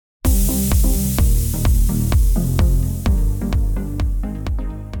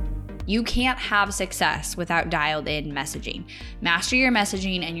You can't have success without dialed in messaging. Master your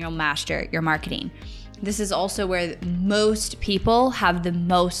messaging and you'll master your marketing. This is also where most people have the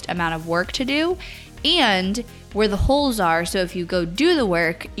most amount of work to do and where the holes are. So if you go do the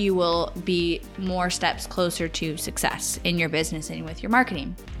work, you will be more steps closer to success in your business and with your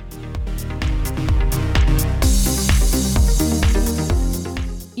marketing.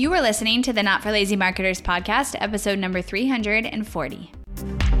 You are listening to the Not for Lazy Marketers podcast, episode number 340.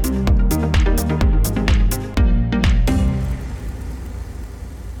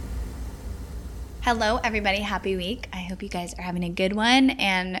 Hello, everybody. Happy week. I hope you guys are having a good one.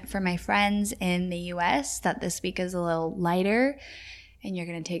 And for my friends in the US, that this week is a little lighter and you're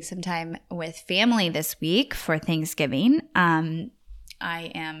going to take some time with family this week for Thanksgiving. I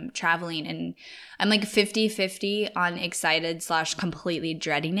am traveling and I'm like 50-50 on excited / completely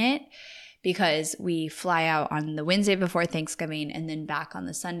dreading it because we fly out on the Wednesday before Thanksgiving and then back on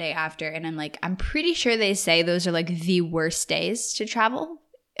the Sunday after. And I'm pretty sure they say those are like the worst days to travel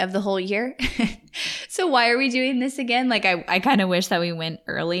of the whole year. So why are we doing this again? Like I kind of wish that we went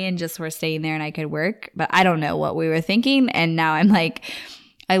early and just were staying there and I could work, but I don't know what we were thinking. And now I'm like,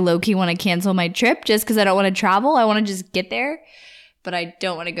 I low-key want to cancel my trip just because I don't want to travel. I want to just get there, but I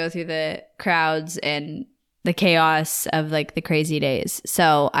don't want to go through the crowds and the chaos of like the crazy days.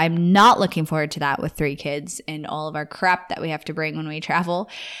 So I'm not looking forward to that with 3 kids and all of our crap that we have to bring when we travel.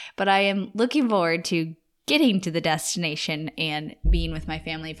 But I am looking forward to getting to the destination and being with my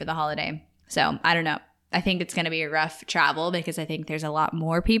family for the holiday. So I don't know. I think it's going to be a rough travel because I think there's a lot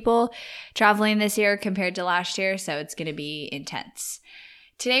more people traveling this year compared to last year. So it's going to be intense.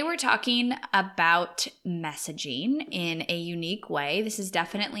 Today we're talking about messaging in a unique way. This is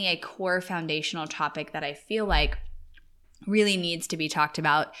definitely a core foundational topic that I feel like really needs to be talked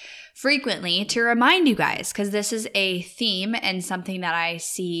about frequently to remind you guys, because this is a theme and something that I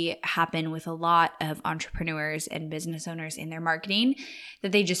see happen with a lot of entrepreneurs and business owners in their marketing,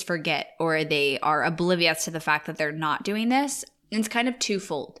 that they just forget or they are oblivious to the fact that they're not doing this. And it's kind of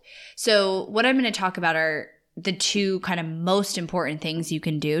twofold. So what I'm going to talk about are the 2 kind of most important things you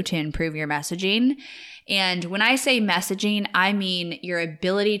can do to improve your messaging. And when I say messaging, I mean your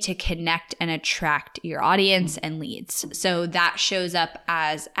ability to connect and attract your audience and leads. So that shows up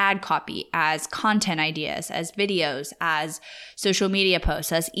as ad copy, as content ideas, as videos, as social media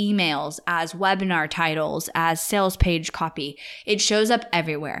posts, as emails, as webinar titles, as sales page copy. It shows up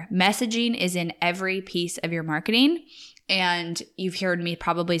everywhere. Messaging is in every piece of your marketing. And you've heard me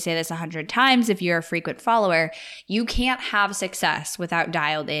probably say this 100 times if you're a frequent follower, you can't have success without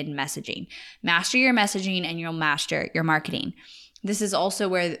dialed in messaging. Master your messaging and you'll master your marketing. This is also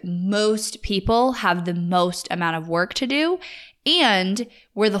where most people have the most amount of work to do and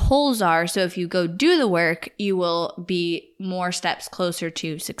where the holes are. So if you go do the work, you will be more steps closer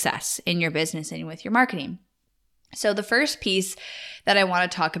to success in your business and with your marketing. So the first piece that I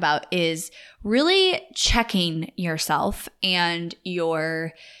want to talk about is really checking yourself and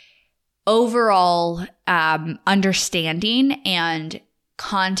your overall understanding and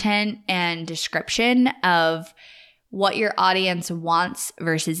content and description of what your audience wants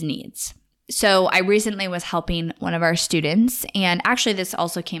versus needs. So I recently was helping one of our students, and actually this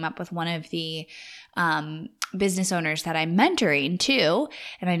also came up with one of the business owners that I'm mentoring too.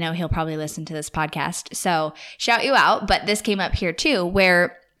 And I know he'll probably listen to this podcast, so shout you out. But this came up here too,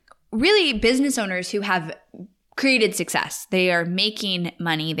 where really business owners who have created success, they are making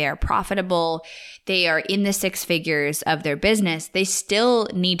money, they are profitable, they are in the 6 figures of their business, they still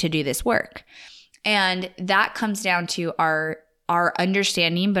need to do this work. And that comes down to our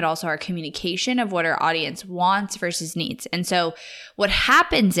understanding, but also our communication of what our audience wants versus needs. And so what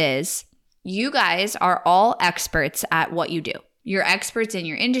happens is, you guys are all experts at what you do. You're experts in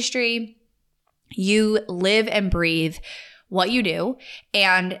your industry. You live and breathe what you do,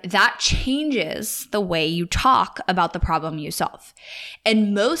 and that changes the way you talk about the problem you solve.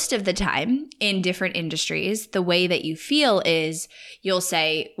 And most of the time in different industries, the way that you feel is you'll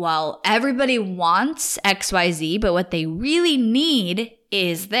say, well, everybody wants XYZ, but what they really need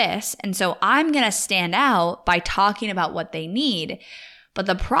is this. And so I'm going to stand out by talking about what they need. But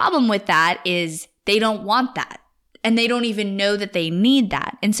the problem with that is they don't want that. And they don't even know that they need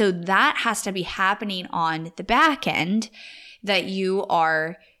that. And so that has to be happening on the back end, that you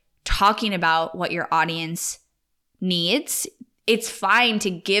are talking about what your audience needs. It's fine to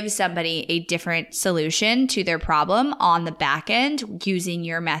give somebody a different solution to their problem on the back end, using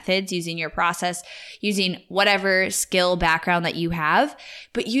your methods, using your process, using whatever skill background that you have,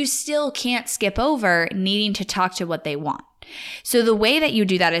 but you still can't skip over needing to talk to what they want. So the way that you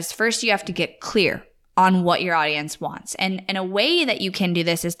do that is, first you have to get clear on what your audience wants. And a way that you can do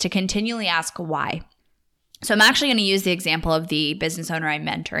this is to continually ask why. So I'm actually going to use the example of the business owner I'm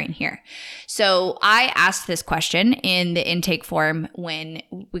mentoring here. So I asked this question in the intake form when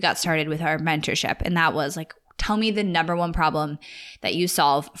we got started with our mentorship. And that was like, tell me the number one problem that you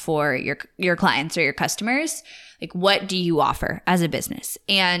solve for your clients or your customers. Like, what do you offer as a business?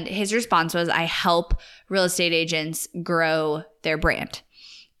 And his response was, I help real estate agents grow their brand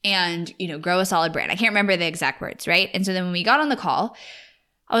and, grow a solid brand. I can't remember the exact words, right? And so then when we got on the call,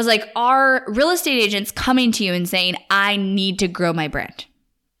 I was like, are real estate agents coming to you and saying, I need to grow my brand?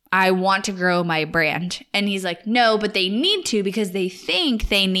 I want to grow my brand. And he's like, no, but they need to because they think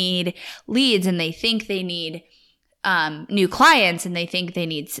they need leads and they think they need new clients and they think they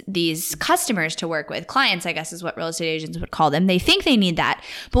need these customers to work with. Clients, I guess, is what real estate agents would call them. They think they need that.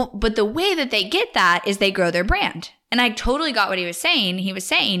 But the way that they get that is they grow their brand. And I totally got what he was saying. He was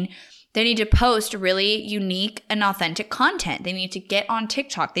saying they need to post really unique and authentic content. They need to get on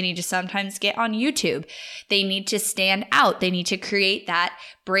TikTok. They need to sometimes get on YouTube. They need to stand out. They need to create that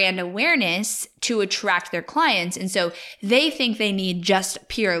brand awareness to attract their clients. And so they think they need just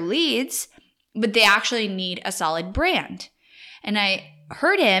pure leads, but they actually need a solid brand. And I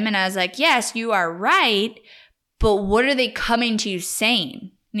heard him and I was like, yes, you are right, but what are they coming to you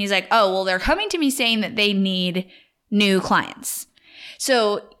saying? And he's like, oh, well, they're coming to me saying that they need new clients.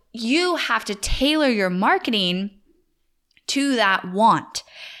 So you have to tailor your marketing to that want.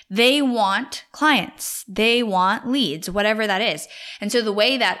 They want clients. They want leads, whatever that is. And so the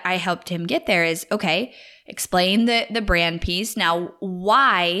way that I helped him get there is, okay, explain the brand piece. Now,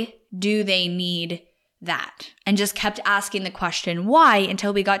 why do they need that? And just kept asking the question, why,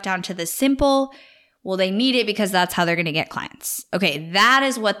 until we got down to the simple, well, they need it because that's how they're going to get clients. Okay, that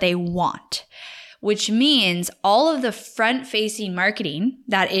is what they want. Which means all of the front-facing marketing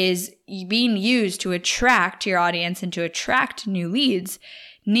that is being used to attract your audience and to attract new leads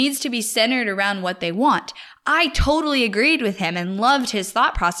needs to be centered around what they want. I totally agreed with him and loved his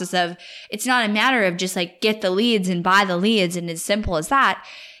thought process of it's not a matter of just like get the leads and buy the leads and as simple as that.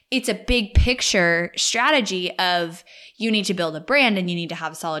 It's a big picture strategy of you need to build a brand and you need to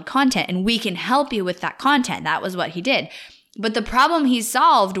have solid content and we can help you with that content. That was what he did. But the problem he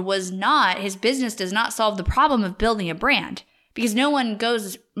solved was not, his business does not solve the problem of building a brand because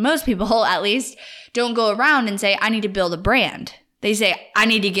most people at least don't go around and say, I need to build a brand. They say, I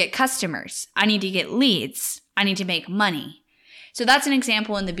need to get customers. I need to get leads. I need to make money. So that's an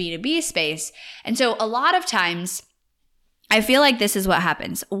example in the B2B space. And so a lot of times I feel like this is what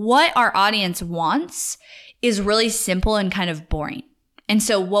happens. What our audience wants is really simple and kind of boring. And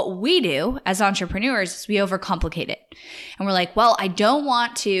so what we do as entrepreneurs is we overcomplicate it. And we're like, well, I don't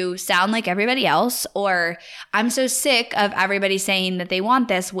want to sound like everybody else, or I'm so sick of everybody saying that they want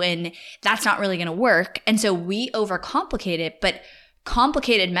this when that's not really going to work. And so we overcomplicate it, but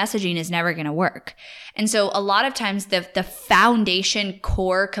complicated messaging is never going to work. And so a lot of times the foundation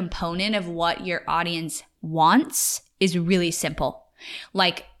core component of what your audience wants is really simple.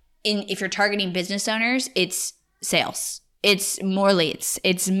 Like if you're targeting business owners, it's sales. It's more leads.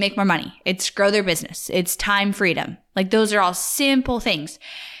 It's make more money. It's grow their business. It's time freedom. Like those are all simple things.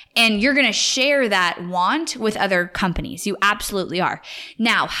 And you're going to share that want with other companies. You absolutely are.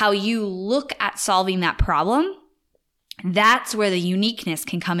 Now, how you look at solving that problem, that's where the uniqueness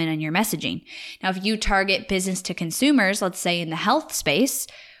can come in on your messaging. Now, if you target business to consumers, let's say in the health space,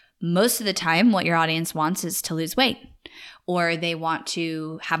 most of the time what your audience wants is to lose weight, or they want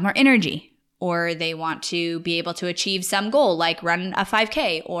to have more energy, or they want to be able to achieve some goal like run a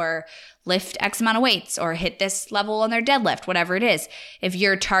 5K or lift X amount of weights or hit this level on their deadlift, whatever it is. If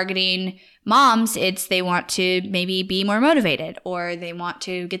you're targeting moms, it's they want to maybe be more motivated or they want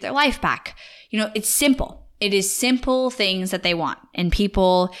to get their life back. It's simple. It is simple things that they want. And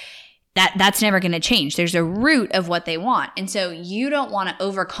people, that's never going to change. There's a root of what they want. And so you don't want to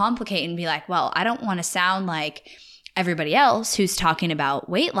overcomplicate and be like, well, I don't want to sound like everybody else who's talking about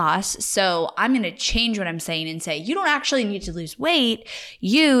weight loss. So I'm going to change what I'm saying and say, you don't actually need to lose weight.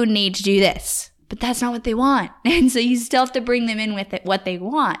 You need to do this. But that's not what they want. And so you still have to bring them in with it, what they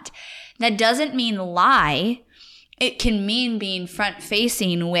want. That doesn't mean lie. It can mean being front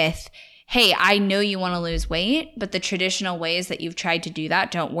facing with, hey, I know you want to lose weight, but the traditional ways that you've tried to do that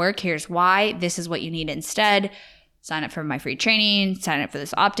don't work. Here's why. This is what you need instead. Sign up for my free training, sign up for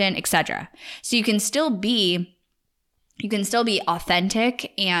this opt-in, etc. So you can still be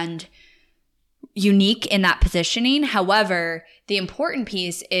authentic and unique in that positioning. However, the important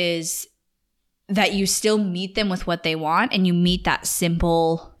piece is that you still meet them with what they want and you meet that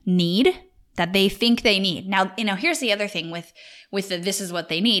simple need that they think they need. Now, here's the other thing with this is what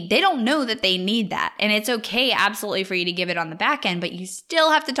they need. They don't know that they need that. And it's okay, absolutely, for you to give it on the back end, but you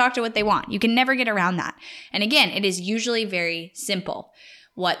still have to talk to what they want. You can never get around that. And again, it is usually very simple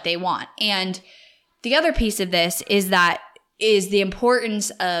what they want. And the other piece of this is the importance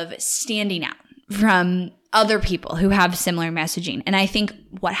of standing out from other people who have similar messaging. And I think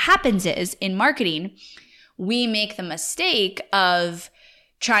what happens is in marketing, we make the mistake of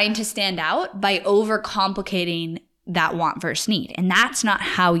trying to stand out by overcomplicating that want versus need. And that's not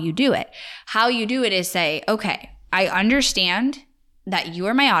how you do it. How you do it is say, okay, I understand that you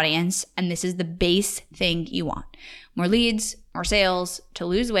are my audience and this is the base thing you want. More leads, more sales, to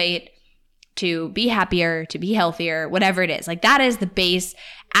lose weight, to be happier, to be healthier, whatever it is. Like that is the base.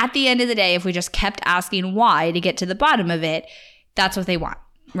 At the end of the day, if we just kept asking why to get to the bottom of it, that's what they want,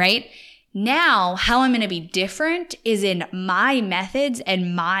 right? Now, how I'm going to be different is in my methods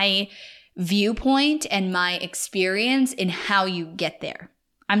and my viewpoint and my experience in how you get there.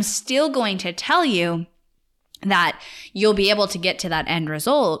 I'm still going to tell you that you'll be able to get to that end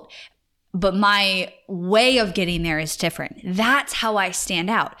result, but my way of getting there is different. That's how I stand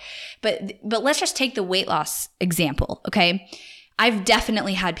out. But let's just take the weight loss example, okay? I've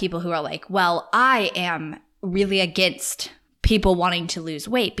definitely had people who are like, well, I am really against people wanting to lose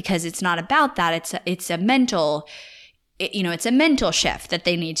weight because it's not about that. It's a mental shift that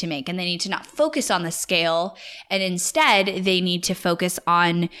they need to make, and they need to not focus on the scale, and instead they need to focus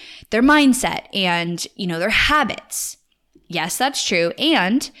on their mindset and, their habits. Yes, that's true.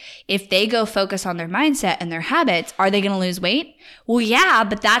 And if they go focus on their mindset and their habits, are they going to lose weight? Well, yeah,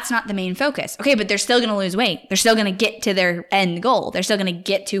 but that's not the main focus. Okay, but they're still going to lose weight. They're still going to get to their end goal. They're still going to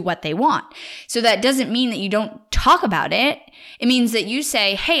get to what they want. So that doesn't mean that you don't talk about it. It means that you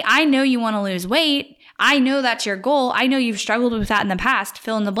say, hey, I know you want to lose weight. I know that's your goal. I know you've struggled with that in the past.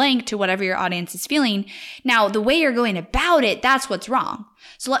 Fill in the blank to whatever your audience is feeling. Now, the way you're going about it, that's what's wrong.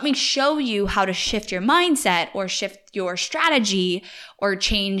 So let me show you how to shift your mindset or shift your strategy or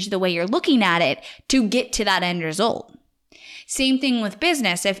change the way you're looking at it to get to that end result. Same thing with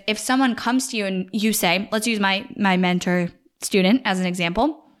business. If someone comes to you and you say, let's use my mentor student as an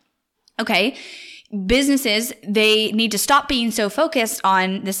example. Okay. Businesses, they need to stop being so focused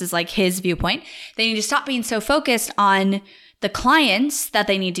on, this is like his viewpoint, they need to stop being so focused on the clients that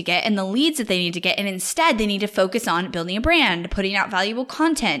they need to get and the leads that they need to get. And instead, they need to focus on building a brand, putting out valuable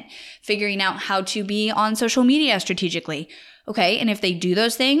content, figuring out how to be on social media strategically. Okay, and if they do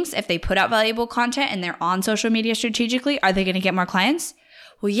those things, if they put out valuable content and they're on social media strategically, are they going to get more clients?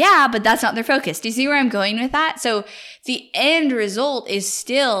 Well, yeah, but that's not their focus. Do you see where I'm going with that? So the end result is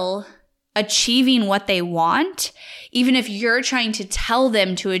still achieving what they want, even if you're trying to tell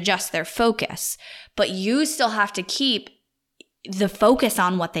them to adjust their focus. But you still have to keep the focus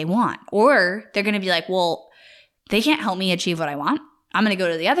on what they want, or they're going to be like, well, they can't help me achieve what I want. I'm going to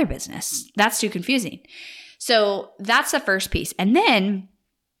go to the other business. That's too confusing. So that's the first piece. And then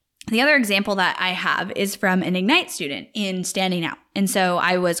the other example that I have is from an Ignite student in standing out. And so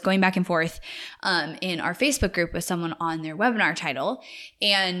I was going back and forth in our Facebook group with someone on their webinar title.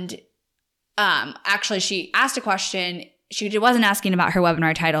 And actually, she asked a question. She wasn't asking about her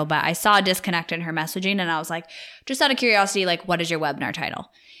webinar title, but I saw a disconnect in her messaging, and I was like, just out of curiosity, like, what is your webinar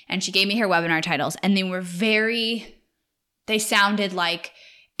title? And she gave me her webinar titles, and they sounded like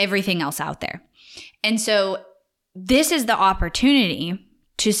everything else out there. And so this is the opportunity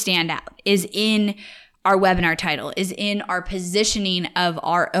to stand out, is in our webinar title, is in our positioning of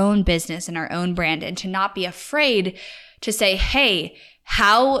our own business and our own brand, and to not be afraid to say, hey,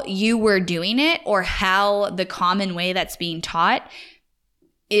 how you were doing it or how the common way that's being taught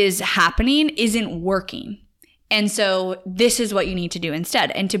is happening isn't working. And so this is what you need to do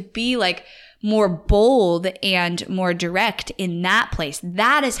instead. And to be like more bold and more direct in that place,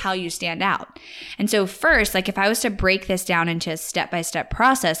 that is how you stand out. And so first, like if I was to break this down into a step-by-step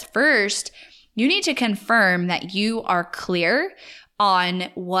process, first, you need to confirm that you are clear on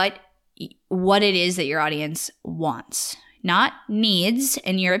what it is that your audience wants. Not needs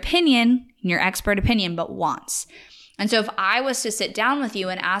in your opinion, in your expert opinion, but wants. And so if I was to sit down with you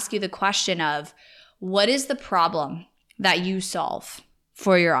and ask you the question of what is the problem that you solve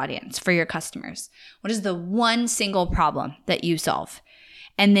for your audience, for your customers? What is the one single problem that you solve?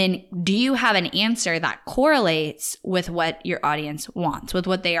 And then do you have an answer that correlates with what your audience wants, with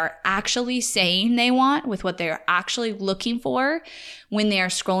what they are actually saying they want, with what they are actually looking for when they are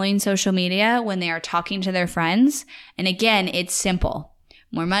scrolling social media, when they are talking to their friends? And again, it's simple.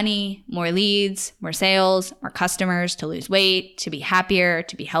 More money, more leads, more sales, more customers, to lose weight, to be happier,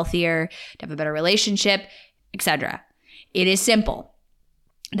 to be healthier, to have a better relationship, etc. It is simple.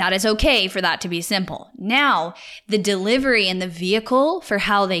 That is okay for that to be simple. Now, the delivery and the vehicle for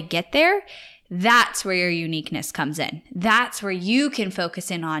how they get there, that's where your uniqueness comes in. That's where you can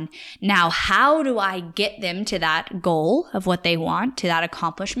focus in on, now, how do I get them to that goal of what they want, to that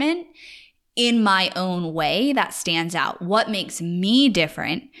accomplishment in my own way that stands out? What makes me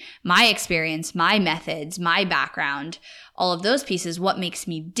different? My experience, my methods, my background, all of those pieces, what makes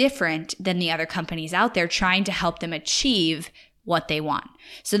me different than the other companies out there trying to help them achieve what they want.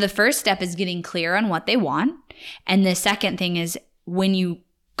 So the first step is getting clear on what they want. And the second thing is, when you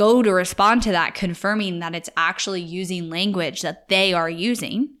go to respond to that, confirming that it's actually using language that they are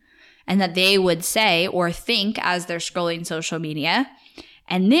using and that they would say or think as they're scrolling social media.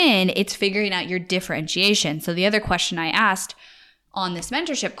 And then it's figuring out your differentiation. So the other question I asked on this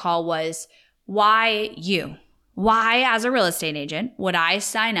mentorship call was, why you? Why, as a real estate agent, would I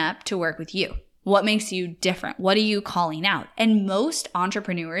sign up to work with you? What makes you different? What are you calling out? And most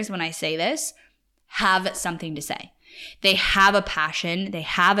entrepreneurs, when I say this, have something to say. They have a passion, they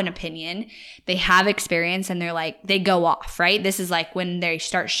have an opinion, they have experience, and they go off, right? This is like when they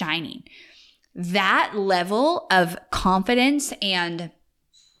start shining. That level of confidence and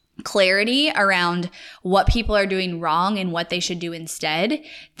clarity around what people are doing wrong and what they should do instead,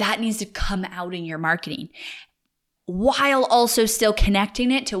 that needs to come out in your marketing, while also still connecting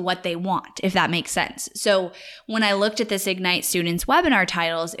it to what they want, if that makes sense. So when I looked at this Ignite Students webinar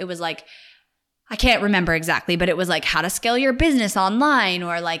titles, it was like, I can't remember exactly, but it was like how to scale your business online,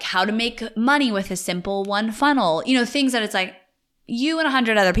 or like how to make money with a simple one funnel, things that it's like you and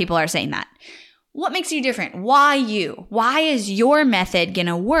 100 other people are saying that. What makes you different? Why you? Why is your method going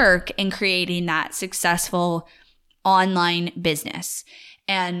to work in creating that successful online business?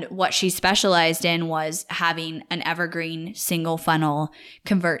 And what she specialized in was having an evergreen single funnel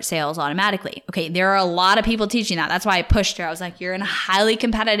convert sales automatically. Okay, there are a lot of people teaching that. That's why I pushed her. I was like, you're in a highly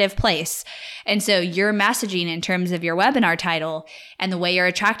competitive place. And so your messaging in terms of your webinar title and the way you're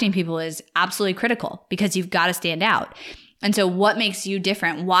attracting people is absolutely critical, because you've got to stand out. And so what makes you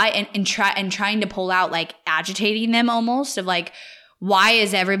different? Why? And trying to pull out, like agitating them almost, of like, why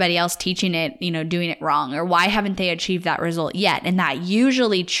is everybody else teaching it, doing it wrong? Or why haven't they achieved that result yet? And that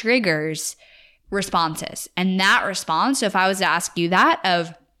usually triggers responses. And that response, so if I was to ask you that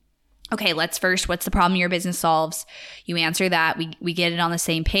of, okay, what's the problem your business solves? You answer that. We get it on the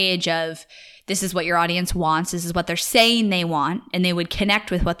same page of, this is what your audience wants. This is what they're saying they want. And they would connect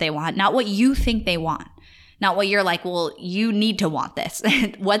with what they want, not what you think they want. Not what you're like, well, you need to want this,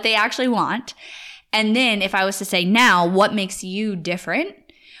 what they actually want. And then if I was to say, now, what makes you different?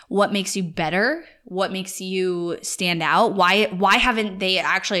 What makes you better? What makes you stand out? Why haven't they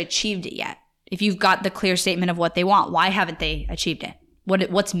actually achieved it yet? If you've got the clear statement of what they want, why haven't they achieved it?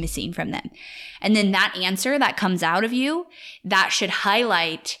 What's missing from them? And then that answer that comes out of you, that should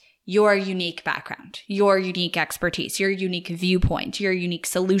highlight your unique background, your unique expertise, your unique viewpoint, your unique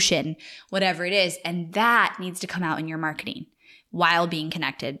solution, whatever it is. And that needs to come out in your marketing while being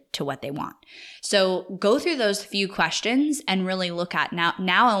connected to what they want. So go through those few questions and really look at now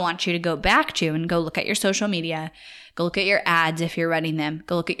I want you to go back to and go look at your social media, go look at your ads if you're running them,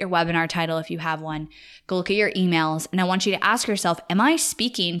 go look at your webinar title if you have one, go look at your emails. And I want you to ask yourself, am I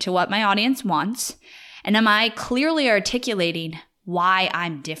speaking to what my audience wants? And am I clearly articulating why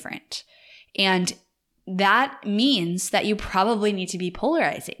I'm different? And that means that you probably need to be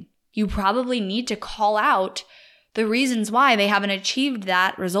polarizing. You probably need to call out the reasons why they haven't achieved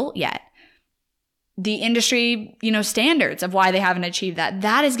that result yet. The industry, standards of why they haven't achieved that.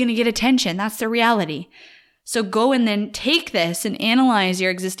 That is going to get attention. That's the reality. So go and then take this and analyze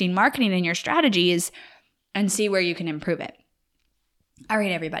your existing marketing and your strategies and see where you can improve it. All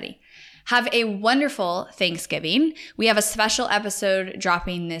right, everybody. Have a wonderful Thanksgiving. We have a special episode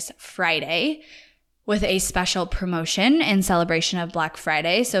dropping this Friday with a special promotion in celebration of Black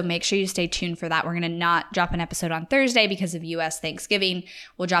Friday. So make sure you stay tuned for that. We're going to not drop an episode on Thursday because of US Thanksgiving.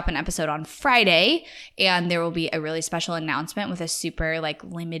 We'll drop an episode on Friday, and there will be a really special announcement with a super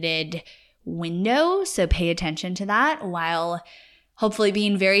limited window. So pay attention to that while hopefully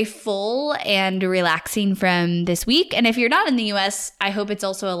being very full and relaxing from this week. And if you're not in the US, I hope it's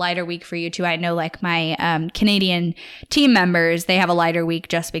also a lighter week for you too. I know my Canadian team members, they have a lighter week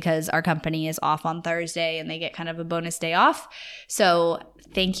just because our company is off on Thursday and they get kind of a bonus day off. So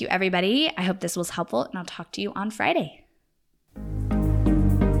thank you, everybody. I hope this was helpful, and I'll talk to you on Friday.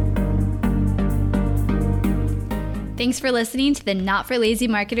 Thanks for listening to the Not for Lazy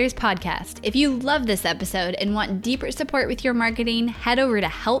Marketers podcast. If you love this episode and want deeper support with your marketing, head over to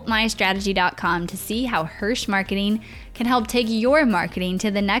helpmystrategy.com to see how Hirsch Marketing can help take your marketing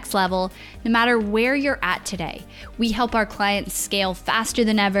to the next level no matter where you're at today. We help our clients scale faster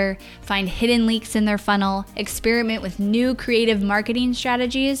than ever, find hidden leaks in their funnel, experiment with new creative marketing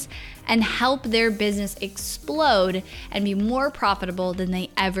strategies, and help their business explode and be more profitable than they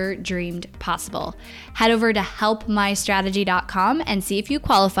ever dreamed possible. Head over to helpmystrategy.com and see if you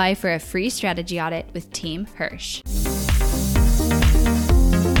qualify for a free strategy audit with Team Hirsch.